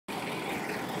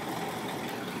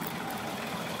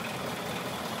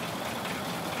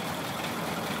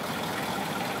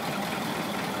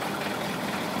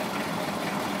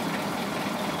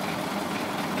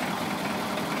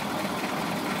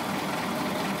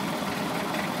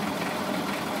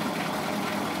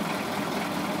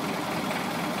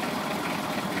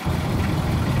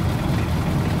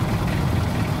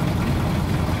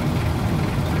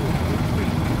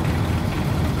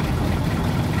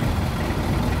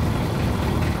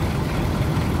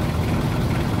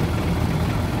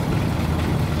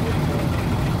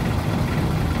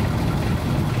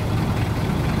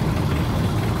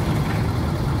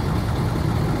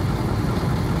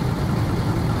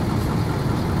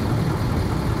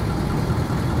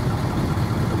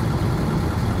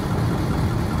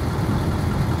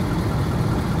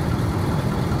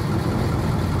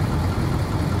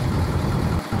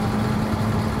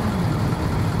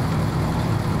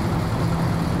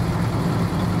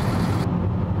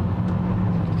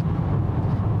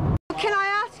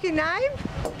your name?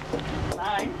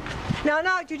 Name? No,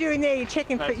 no, what you're doing there, you're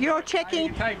checking for, you're checking.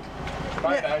 You take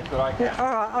photos, but I can't.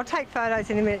 All right, I'll take photos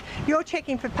in a minute. You're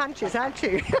checking for punches, aren't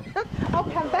you? I'll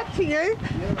come back to you.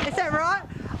 Is that right?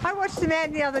 I watched a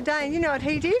man the other day, and you know what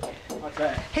he did? What's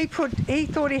that? He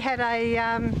thought he had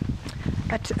a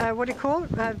what do you call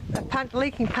it? A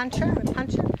leaking puncher,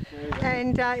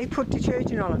 and he put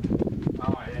detergent on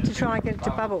it to try and get it to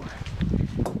bubble.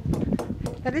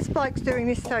 Now this bloke's doing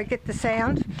this so get the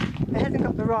sound. It hasn't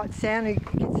got the right sound, he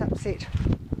gets upset.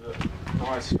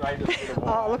 Nice straight bit of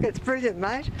water. Oh look, it's brilliant,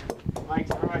 mate. Makes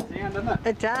the right sound, doesn't it?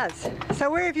 It does. So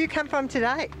where have you come from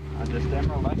today? Just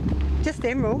Emerald, eh? Just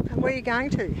Emerald. Where are you going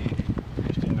to?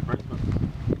 Just into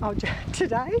Brisbane. Oh,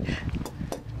 today?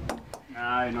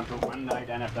 No, not till Monday.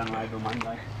 Don't have to unload till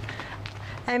Monday.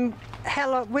 And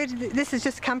how long? Where did this has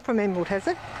just come from Emerald, has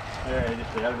it? Yeah,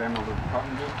 just out of Emerald with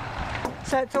cotton wool.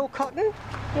 So it's all cotton?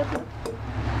 Yep.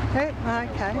 Yeah,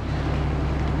 okay.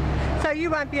 So you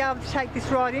won't be able to take this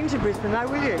right into Brisbane though,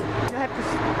 will you? You'll have to,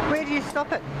 where do you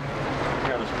stop it?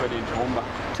 Go to spread into Toowoomba.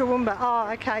 Toowoomba, oh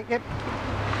okay, yep.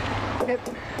 Yep.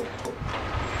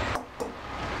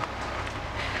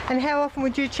 And how often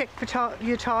would you check for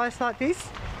your tyres like this?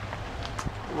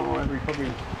 Oh, every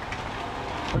probably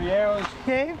 3 hours.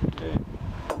 Yeah? Yeah.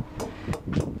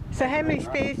 So how many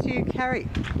spares do you carry?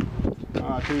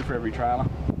 2 for every trailer.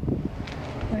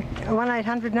 A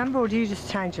 1-800 number, or do you just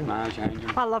change them? No, change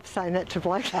them. I love saying that to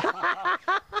blokes.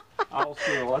 Old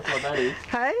school, that's what that is.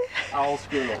 Hey? Old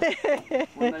school.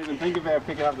 Wouldn't even think about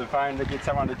picking up the phone to get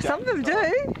someone to change. Some of them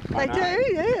do. They do,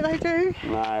 yeah, they do.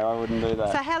 No, I wouldn't do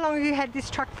that. So how long have you had this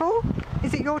truck for?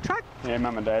 Is it your truck? Yeah,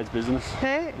 Mum and Dad's business.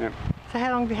 Yeah? Yep. So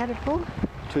how long have you had it for?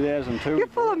 2002. You're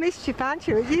full of mischief, aren't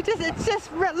you? It's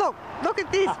just, look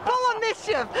at this, full of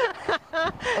mischief.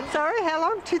 Sorry, how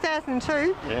long?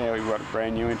 2002? Yeah, we got it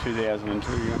brand new in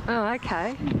 2002. Yeah. Oh,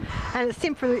 okay. And it's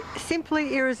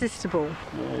simply irresistible.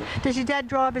 Yeah. Does your dad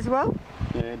drive as well?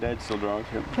 Yeah, Dad still drives.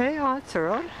 Yep. Yeah, oh, that's all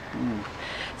right.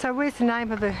 So where's the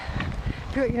name of the...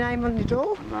 Have you got your name on your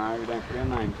door? No, we don't put our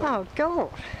names on. Oh, God.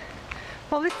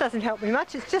 Well, this doesn't help me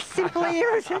much. It's just simply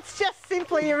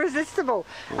irresistible.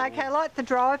 Yeah. Okay, like the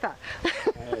driver.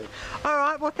 Yeah. All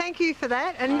right. Well, thank you for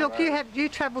that. And look, you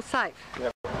travel safe.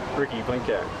 Yep. Ricky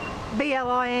Blinko.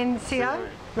 BLINCO.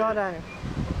 Righto.